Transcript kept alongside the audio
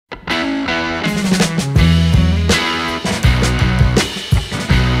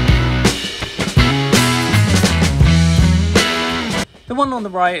The one on the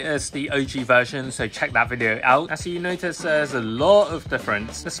right is the OG version, so check that video out. As you notice, there's a lot of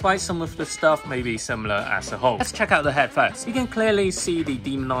difference, despite some of the stuff may be similar as a whole. Let's check out the head first. You can clearly see the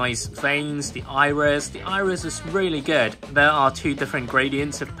demonized veins, the iris. The iris is really good. There are two different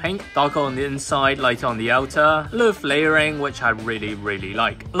gradients of pink, darker on the inside, lighter on the outer. A lot of layering, which I really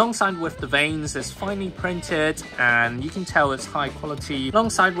like. Alongside with the veins, it's finely printed, and you can tell it's high quality.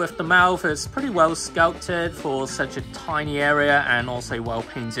 Alongside with the mouth, it's pretty well sculpted for such a tiny area, and also well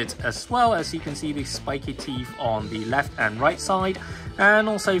painted, as well as you can see the spiky teeth on the left and right side. And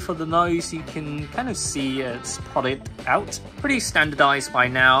also for the nose, you can kind of see it's prodded out. Pretty standardized by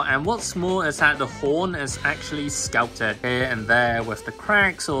now, and what's more is that the horn is actually sculpted here and there with the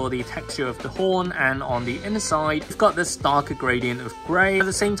cracks or the texture of the horn, and on the inner side you've got this darker gradient of grey. At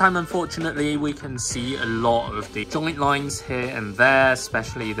the same time, unfortunately, we can see a lot of the joint lines here and there,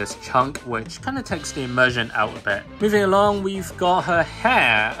 especially this chunk, which kind of takes the immersion out a bit. Moving along, we've got her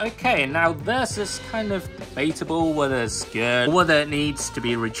hair. Okay, now this is kind of debatable whether it's good or whether it needs to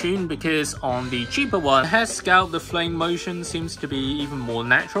be retuned, because on the cheaper one, the hair sculpt, the flame motion seems to be even more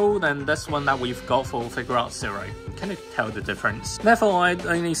natural than this one that we've got for Figuarts Zero. You kind of tell the difference. Therefore, I'd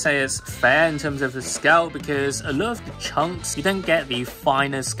only say it's fair in terms of the sculpt, because a lot of the chunks, you don't get the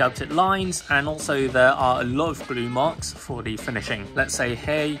finer sculpted lines, and also there are a lot of glue marks for the finishing. Let's say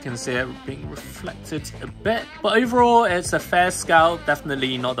here you can see it being reflected a bit, but overall it's a fair sculpt.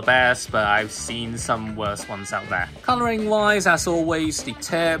 Definitely not the best, but I've seen some worse ones out there. Coloring wise, as always, the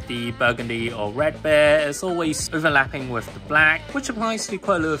tip, the burgundy or red bit is always overlapping with the black, which applies to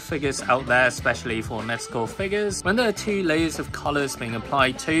quite a lot of figures out there, especially for Nezuko figures. When there are two layers of colors being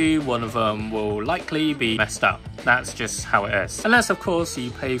applied to, one of them will likely be messed up. That's just how it is. Unless, of course,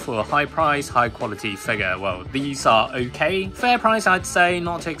 you pay for a high price, high quality figure. Well, these are okay. Fair price, I'd say,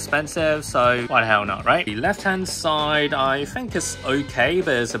 not too expensive, so why the hell not, right? The left-hand side, I think is okay,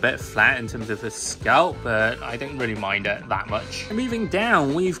 but it's a bit flat in terms of the scalp, but I don't really mind it that much. And moving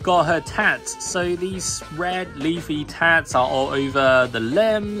down, we've got her tats. So these red leafy tats are all over the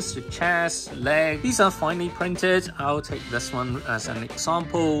limbs, the chest, leg. These are finely printed. I'll take this one as an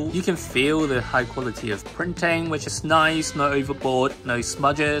example. You can feel the high quality of printing, which is nice, no overboard, no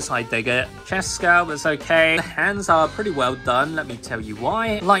smudges, I dig it. Chest scalp is okay. The hands are pretty well done, let me tell you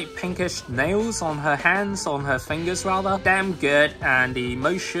why. Light pinkish nails on her hands, on her fingers rather. Damn good, and the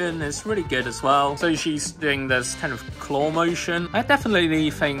motion is really good as well. So she's doing this kind of claw motion. I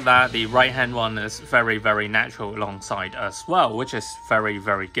definitely think that the right hand one is very natural alongside as well, which is very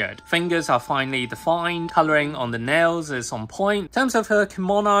good. Fingers are finely defined. Coloring on the nails is on point. In terms of her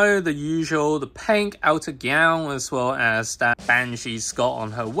kimono, the usual, the pink outer gown, as well as that band she's got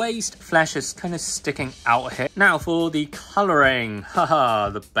on her waist. Flesh is kind of sticking out here. Now for the coloring, haha,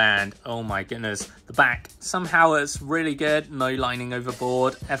 the band, oh my goodness. The back, somehow it's really good, no lining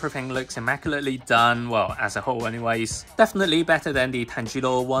overboard, everything looks immaculately done, well, as a whole anyways. Definitely better than the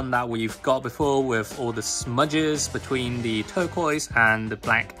Tanjiro one that we've got before, with all the smudges between the turquoise and the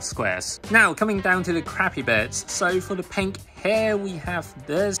black squares. Now coming down to the crappy bits, so for the pink here we have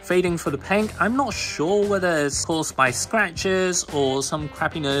this fading for the pink. I'm not sure whether it's caused by scratches or some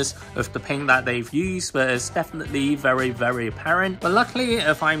crappiness of the paint that they've used, but it's definitely very apparent. But luckily,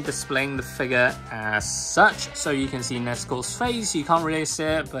 if I'm displaying the figure as such, so you can see Nezuko's face, you can't really see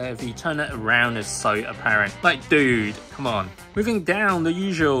it, but if you turn it around, it's so apparent. Like, dude, come on. Moving down, the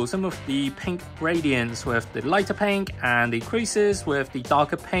usual, some of the pink gradients with the lighter pink, and the creases with the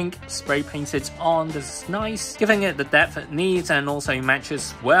darker pink spray painted on. This is nice, giving it the depth it needs, and also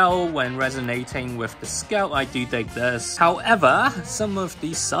matches well when resonating with the scalp. I do dig this. However, some of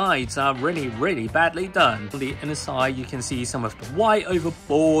these sides are really badly done. On the inner side, you can see some of the white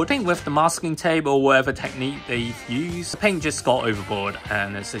overboard. I think with the masking tape or whatever technique they've used, the paint just got overboard,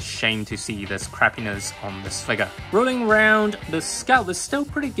 and it's a shame to see this crappiness on this figure. Rolling around, the scalp is still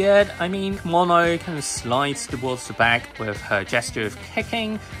pretty good. I mean, kimono kind of slides towards the back with her gesture of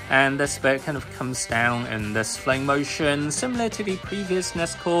kicking, and this bit kind of comes down in this flame motion. Similar to the previous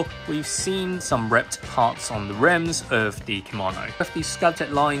Nezuko, we've seen some ripped parts on the rims of the kimono. With the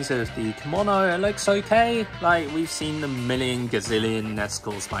sculpted lines of the kimono, it looks okay, like we've seen the million gazillion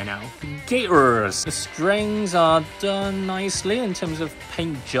Nezukos by now. Gaiters. The strings are done nicely in terms of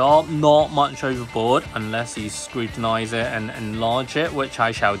paint job, not much overboard unless you scrutinize it and enlarge it, which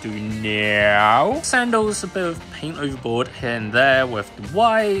I shall do now. Sandals, a bit of paint overboard here and there with the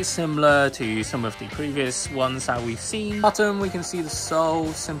white, similar to some of the previous ones that we've seen. bottom, we can see the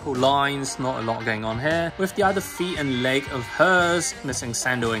sole, simple lines, not a lot going on here. With the other feet and leg of hers, missing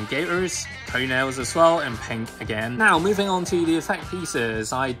sandal and gaiters, toenails as well, and pink again. Now, moving on to the effect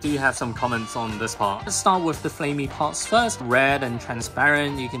pieces, I do have some comments on this part. Let's start with the flamey parts first. Red and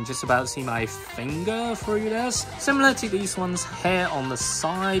transparent, you can just about see my finger through this. Similar to these ones here on the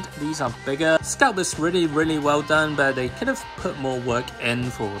side, these are bigger. Scalp is really well done, but they could have put more work in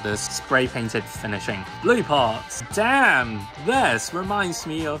for this spray painted finishing. Blue parts, damn, this reminds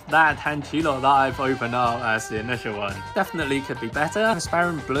me of that Tanchilo that I've opened up as the initial one. Definitely could be better.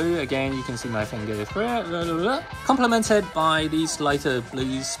 Transparent blue, again, you can see my finger through it. Complemented by these lighter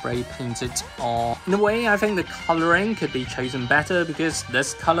blues spray painted on. In a way, I think the coloring could be chosen better because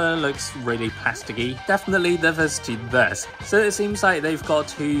this color looks really plasticky. Definitely differs to this. So it seems like they've got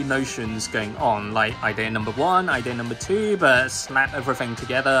two notions going on, like idea number 1, idea number 2, but slap everything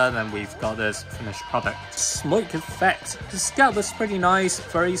together, then we've got this finished product. Smoke effect. The scalp is pretty nice,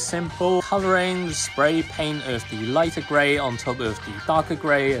 very simple. Coloring, spray paint of the lighter grey on top of the darker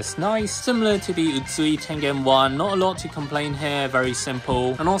grey is nice. Similar to the Utsui Tengen one, not a lot to complain here, very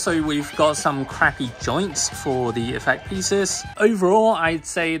simple. And also we've got some crappy joints for the effect pieces. Overall, I'd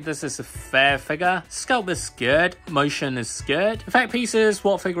say this is a fair figure. Scalp is good, motion is good. Effect pieces,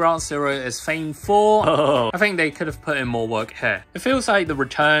 what Figuarts Zero is famed for. I think they could have put in more work here. It feels like the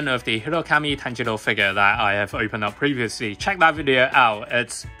return of the Hirokami Tanjiro figure that I have opened up previously. Check that video out,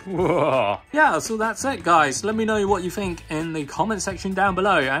 it's... Yeah, so that's it guys. Let me know what you think in the comment section down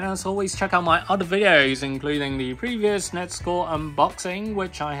below. And as always, check out my other videos, including the previous Nezuko unboxing,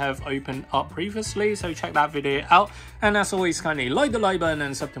 which I have opened up previously, so check that video out. And as always, kindly like the like button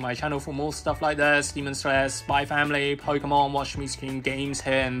and sub to my channel for more stuff like this. Demon Slayer, Spy Family, Pokemon, Watch Me Scream games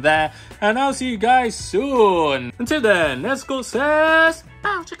here and there. And I'll see you guys soon. Until then, Nezuko says,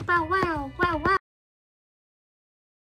 bow chicka bow wow.